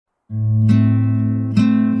This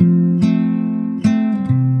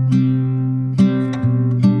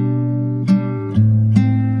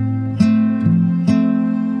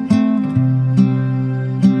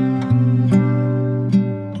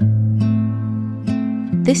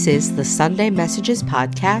is the Sunday Messages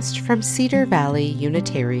podcast from Cedar Valley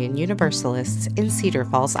Unitarian Universalists in Cedar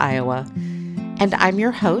Falls, Iowa. And I'm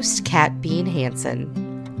your host, Kat Bean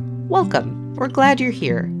Hansen. Welcome. We're glad you're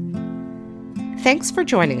here. Thanks for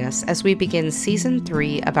joining us as we begin Season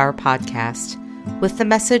 3 of our podcast with the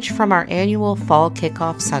message from our annual Fall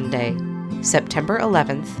Kickoff Sunday, September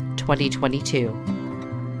 11th, 2022.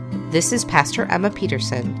 This is Pastor Emma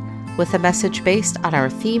Peterson with a message based on our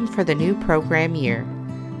theme for the new program year,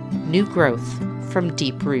 New Growth from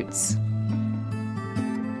Deep Roots.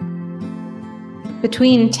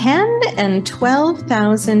 Between 10 and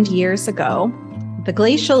 12,000 years ago, the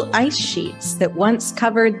glacial ice sheets that once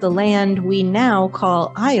covered the land we now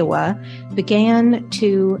call Iowa began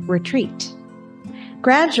to retreat.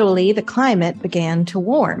 Gradually, the climate began to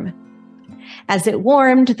warm. As it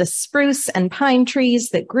warmed, the spruce and pine trees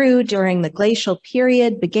that grew during the glacial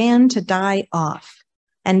period began to die off,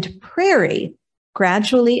 and prairie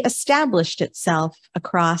gradually established itself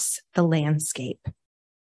across the landscape.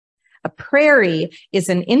 A prairie is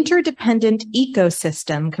an interdependent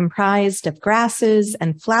ecosystem comprised of grasses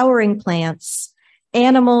and flowering plants,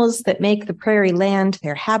 animals that make the prairie land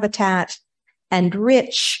their habitat, and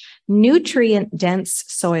rich, nutrient-dense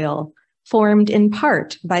soil formed in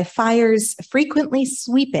part by fires frequently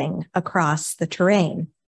sweeping across the terrain.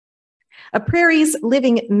 A prairie's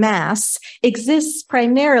living mass exists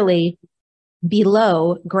primarily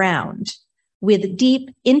below ground, with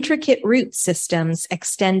deep, intricate root systems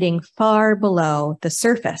extending far below the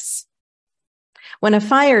surface. When a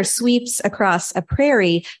fire sweeps across a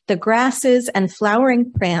prairie, the grasses and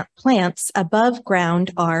flowering plants above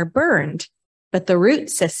ground are burned, but the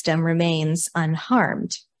root system remains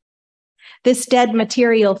unharmed. This dead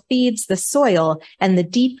material feeds the soil, and the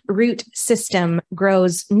deep root system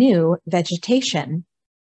grows new vegetation.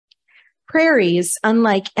 Prairies,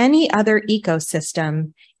 unlike any other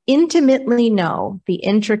ecosystem, intimately know the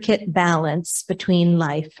intricate balance between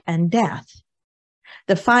life and death.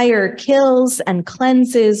 The fire kills and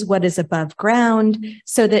cleanses what is above ground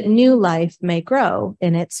so that new life may grow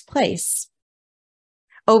in its place.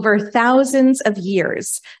 Over thousands of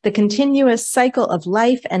years, the continuous cycle of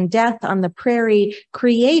life and death on the prairie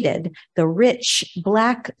created the rich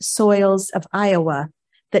black soils of Iowa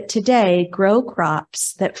that today grow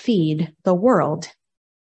crops that feed the world.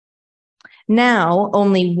 Now,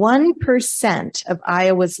 only 1% of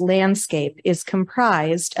Iowa's landscape is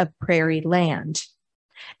comprised of prairie land.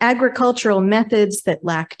 Agricultural methods that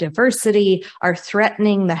lack diversity are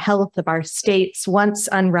threatening the health of our state's once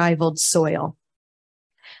unrivaled soil.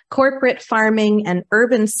 Corporate farming and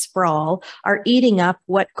urban sprawl are eating up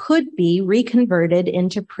what could be reconverted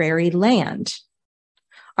into prairie land.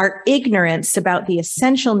 Our ignorance about the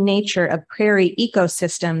essential nature of prairie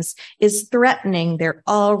ecosystems is threatening their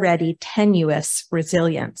already tenuous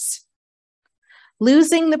resilience.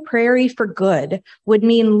 Losing the prairie for good would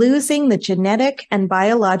mean losing the genetic and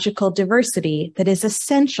biological diversity that is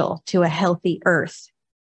essential to a healthy earth.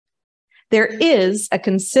 There is a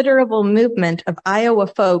considerable movement of Iowa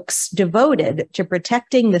folks devoted to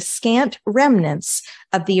protecting the scant remnants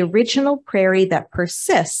of the original prairie that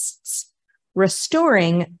persists,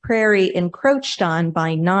 restoring prairie encroached on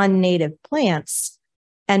by non-native plants,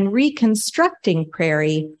 and reconstructing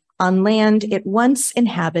prairie on land it once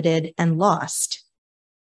inhabited and lost.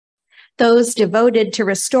 Those devoted to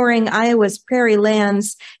restoring Iowa's prairie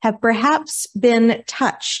lands have perhaps been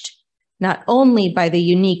touched not only by the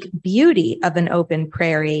unique beauty of an open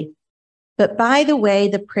prairie, but by the way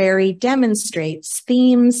the prairie demonstrates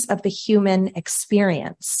themes of the human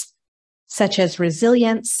experience, such as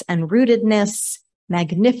resilience and rootedness,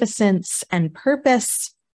 magnificence and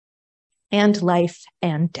purpose, and life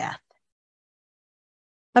and death.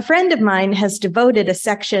 A friend of mine has devoted a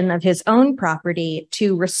section of his own property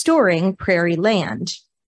to restoring prairie land.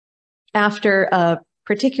 After a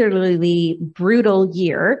particularly brutal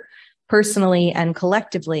year, personally and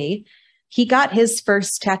collectively, he got his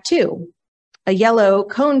first tattoo, a yellow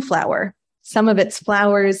coneflower, some of its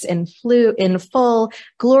flowers in full,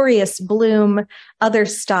 glorious bloom, other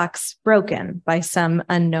stalks broken by some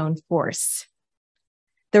unknown force.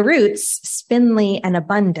 The roots, spindly and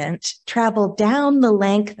abundant, travel down the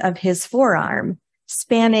length of his forearm,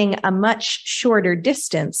 spanning a much shorter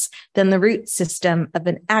distance than the root system of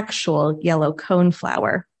an actual yellow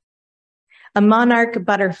coneflower. A monarch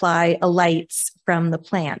butterfly alights from the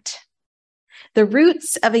plant. The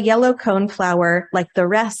roots of a yellow coneflower, like the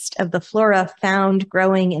rest of the flora found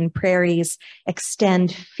growing in prairies,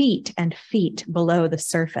 extend feet and feet below the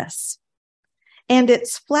surface. And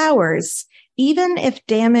its flowers, even if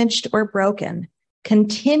damaged or broken,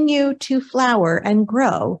 continue to flower and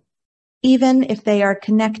grow, even if they are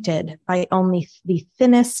connected by only the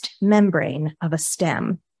thinnest membrane of a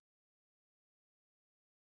stem.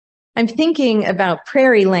 I'm thinking about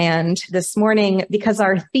prairie land this morning because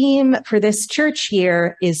our theme for this church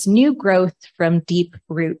year is new growth from deep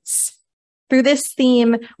roots. Through this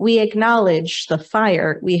theme, we acknowledge the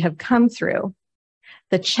fire we have come through,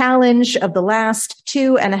 the challenge of the last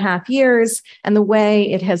 2.5 years, and the way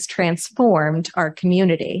it has transformed our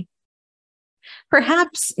community.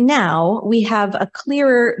 Perhaps now we have a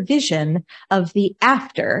clearer vision of the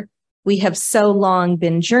after we have so long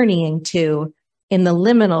been journeying to in the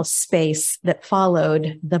liminal space that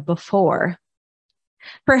followed the before.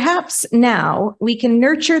 Perhaps now we can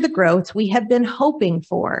nurture the growth we have been hoping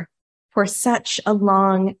for such a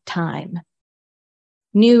long time.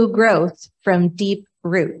 New growth from deep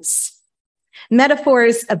roots.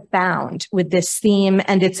 Metaphors abound with this theme,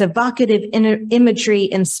 and its evocative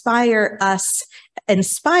imagery inspired us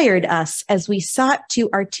as we sought to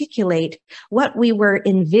articulate what we were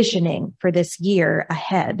envisioning for this year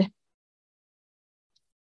ahead.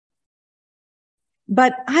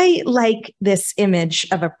 But I like this image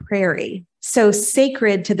of a prairie, so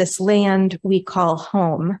sacred to this land we call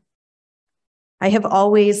home. I have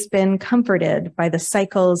always been comforted by the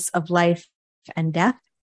cycles of life and death,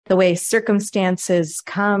 the way circumstances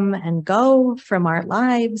come and go from our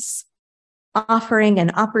lives, offering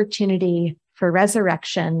an opportunity for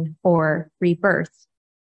resurrection or rebirth.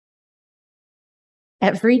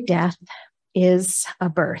 Every death is a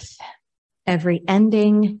birth. Every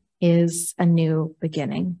ending is a new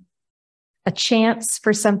beginning, a chance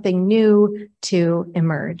for something new to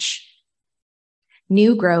emerge.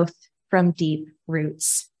 New growth from deep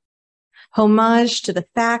roots. Homage to the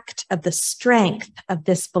fact of the strength of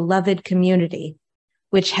this beloved community,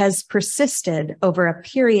 which has persisted over a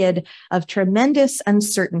period of tremendous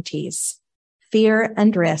uncertainties, fear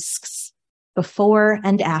and risks, before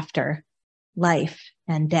and after, life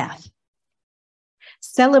and death.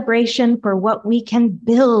 Celebration for what we can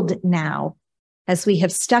build now as we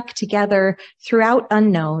have stuck together throughout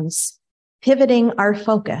unknowns, pivoting our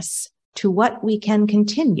focus to what we can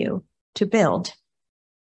continue to build.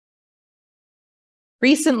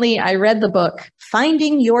 Recently, I read the book,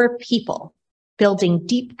 Finding Your People, Building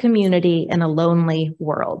Deep Community in a Lonely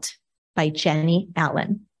World by Jenny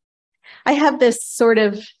Allen. I have this sort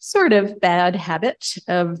of bad habit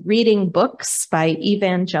of reading books by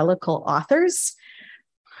evangelical authors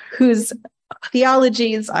whose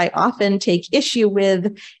theologies I often take issue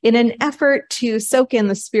with in an effort to soak in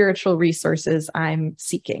the spiritual resources I'm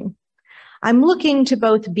seeking. I'm looking to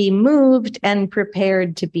both be moved and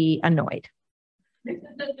prepared to be annoyed.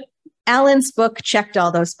 Allen's book checked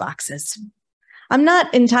all those boxes. I'm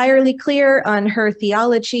not entirely clear on her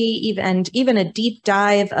theology, and even a deep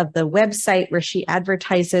dive of the website where she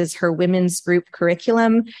advertises her women's group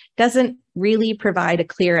curriculum doesn't really provide a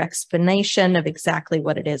clear explanation of exactly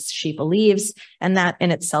what it is she believes, and that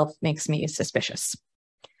in itself makes me suspicious.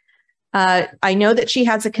 I know that she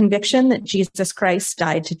has a conviction that Jesus Christ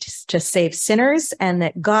died to save sinners and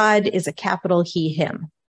that God is a capital He,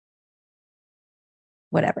 him.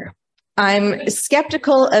 Whatever. I'm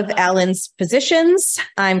skeptical of Allen's positions.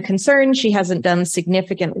 I'm concerned she hasn't done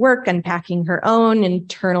significant work unpacking her own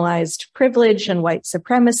internalized privilege and white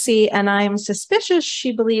supremacy, and I'm suspicious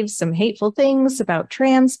she believes some hateful things about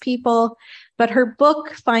trans people. But her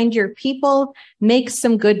book, Find Your People, makes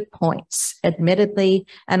some good points, admittedly,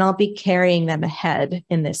 and I'll be carrying them ahead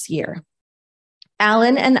in this year.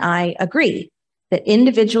 Allen and I agree that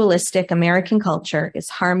individualistic American culture is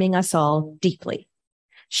harming us all deeply.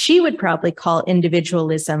 She would probably call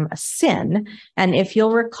individualism a sin. And if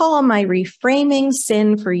you'll recall my Reframing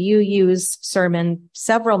Sin for UU's sermon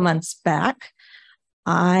several months back,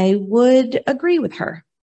 I would agree with her.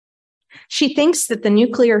 She thinks that the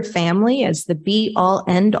nuclear family as the be-all,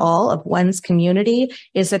 end-all of one's community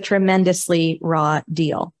is a tremendously raw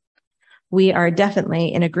deal. We are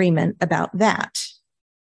definitely in agreement about that.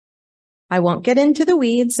 I won't get into the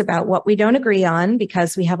weeds about what we don't agree on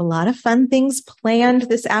because we have a lot of fun things planned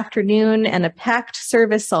this afternoon and a packed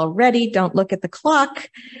service already. Don't look at the clock.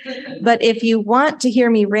 But if you want to hear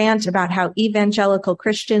me rant about how evangelical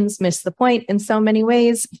Christians miss the point in so many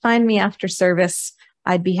ways, find me after service.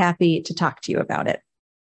 I'd be happy to talk to you about it.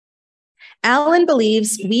 Alan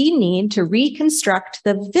believes we need to reconstruct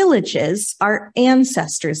the villages our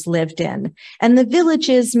ancestors lived in, and the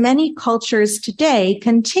villages many cultures today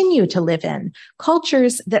continue to live in,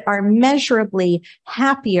 cultures that are measurably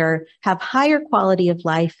happier, have higher quality of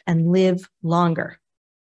life, and live longer.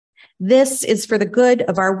 This is for the good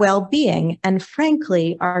of our well-being and,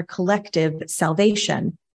 frankly, our collective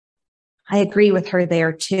salvation. I agree with her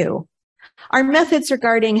there, too. Our methods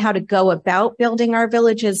regarding how to go about building our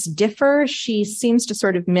villages differ. She seems to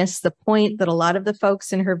sort of miss the point that a lot of the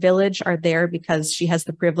folks in her village are there because she has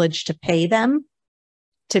the privilege to pay them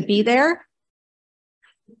to be there.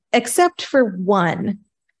 Except for one,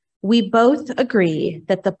 we both agree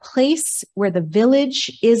that the place where the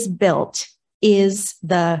village is built is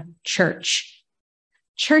the church.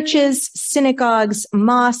 Churches, synagogues,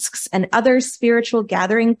 mosques, and other spiritual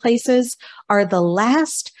gathering places are the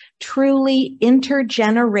last truly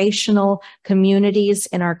intergenerational communities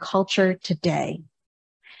in our culture today.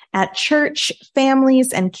 At church,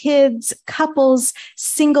 families and kids, couples,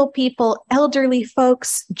 single people, elderly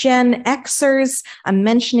folks, Gen Xers, I'm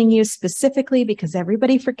mentioning you specifically because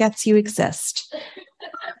everybody forgets you exist.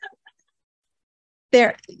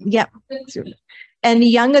 And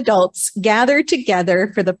young adults gather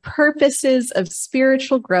together for the purposes of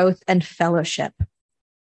spiritual growth and fellowship.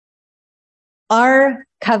 Our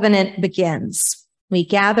covenant begins. We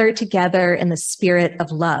gather together in the spirit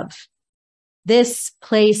of love. This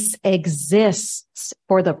place exists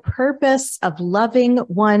for the purpose of loving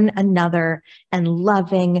one another and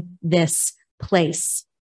loving this place.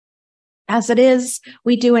 As it is,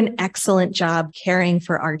 we do an excellent job caring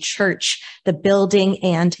for our church, the building,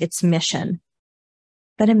 and its mission.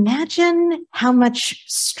 But imagine how much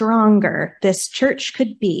stronger this church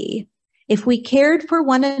could be if we cared for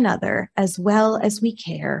one another as well as we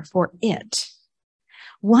care for it.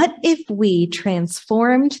 What if we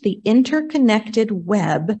transformed the interconnected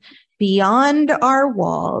web beyond our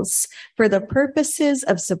walls for the purposes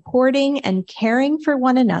of supporting and caring for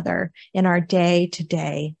one another in our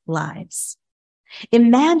day-to-day lives?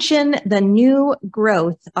 Imagine the new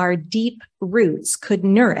growth our deep roots could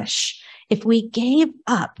nourish if we gave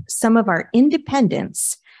up some of our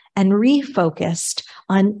independence and refocused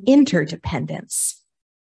on interdependence.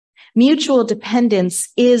 Mutual dependence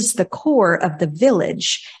is the core of the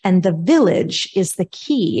village, and the village is the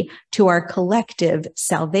key to our collective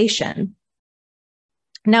salvation.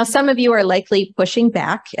 Now, some of you are likely pushing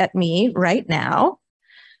back at me right now.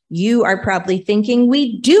 You are probably thinking,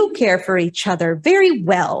 we do care for each other very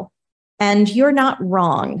well, and you're not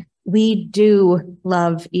wrong. We do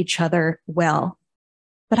love each other well.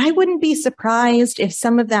 But I wouldn't be surprised if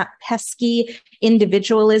some of that pesky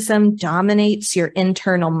individualism dominates your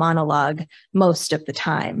internal monologue most of the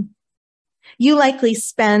time. You likely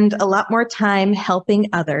spend a lot more time helping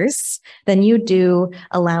others than you do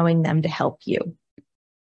allowing them to help you.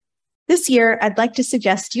 This year, I'd like to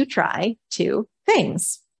suggest you try 2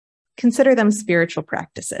 things. Consider them spiritual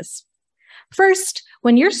practices. First,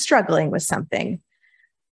 when you're struggling with something,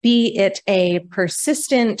 be it a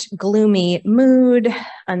persistent, gloomy mood,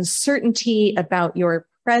 uncertainty about your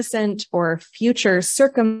present or future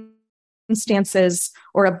circumstances,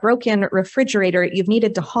 or a broken refrigerator you've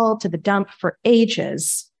needed to haul to the dump for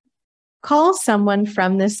ages, call someone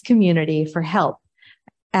from this community for help.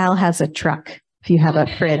 Al has a truck if you have a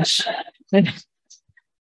fridge.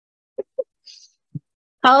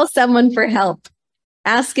 Call someone for help.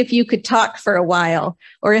 Ask if you could talk for a while,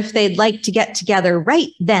 or if they'd like to get together right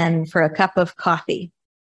then for a cup of coffee.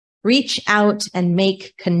 Reach out and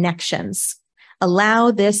make connections. Allow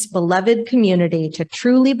this beloved community to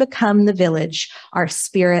truly become the village our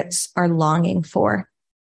spirits are longing for.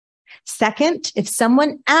 Second, if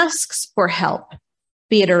someone asks for help,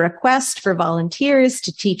 be it a request for volunteers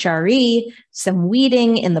to teach RE, some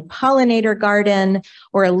weeding in the pollinator garden,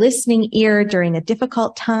 or a listening ear during a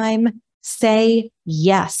difficult time, say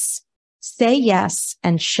yes. Say yes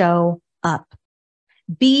and show up.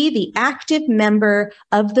 Be the active member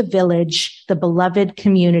of the village the beloved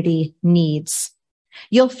community needs.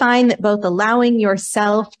 You'll find that both allowing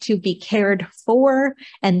yourself to be cared for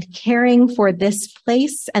and caring for this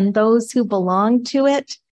place and those who belong to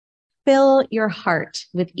it fill your heart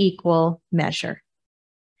with equal measure.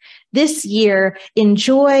 This year,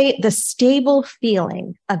 enjoy the stable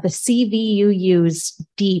feeling of the CVUU's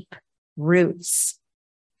deep roots.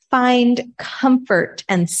 Find comfort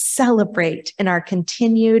and celebrate in our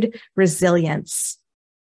continued resilience.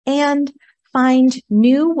 And find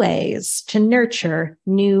new ways to nurture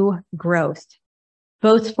new growth,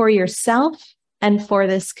 both for yourself and for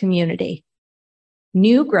this community.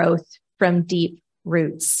 New growth from deep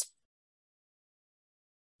roots.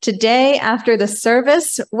 Today, after the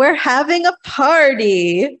service, we're having a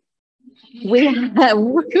party. We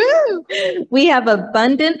have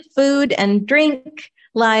abundant food and drink,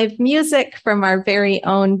 live music from our very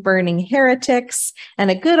own Burning Heretics, and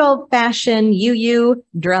a good old-fashioned UU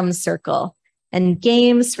drum circle, and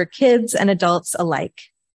games for kids and adults alike.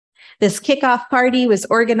 This kickoff party was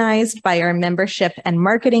organized by our membership and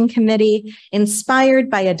marketing committee, inspired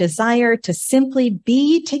by a desire to simply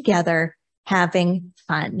be together, having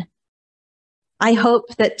fun. I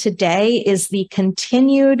hope that today is the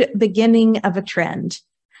continued beginning of a trend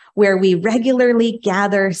where we regularly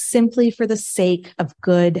gather simply for the sake of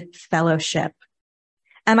good fellowship.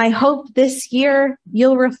 And I hope this year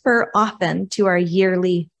you'll refer often to our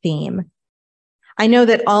yearly theme. I know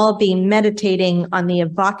that I'll be meditating on the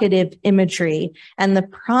evocative imagery and the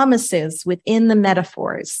promises within the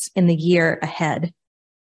metaphors in the year ahead.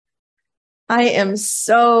 I am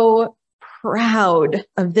so proud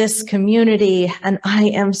of this community, and I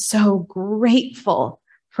am so grateful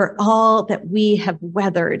for all that we have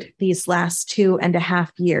weathered these last 2.5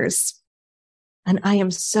 years. And I am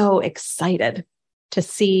so excited to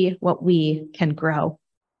see what we can grow.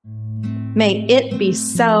 May it be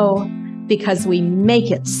so, because we make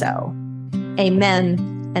it so.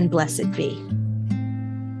 Amen, and blessed be.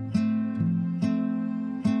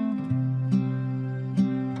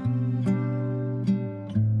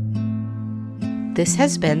 This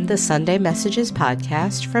has been the Sunday Messages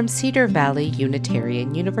podcast from Cedar Valley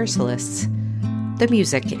Unitarian Universalists. The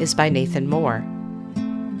music is by Nathan Moore.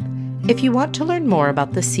 If you want to learn more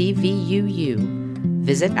about the CVUU,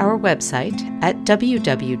 visit our website at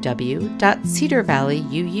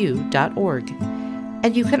www.cedarvalleyuu.org.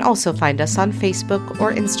 And you can also find us on Facebook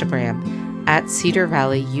or Instagram at Cedar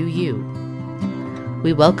Valley UU.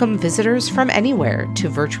 We welcome visitors from anywhere to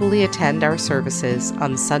virtually attend our services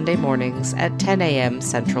on Sunday mornings at 10 a.m.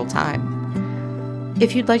 Central Time.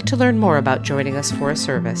 If you'd like to learn more about joining us for a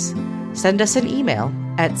service, send us an email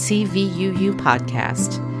at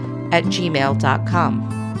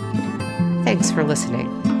cvuupodcast@gmail.com. Thanks for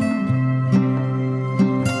listening.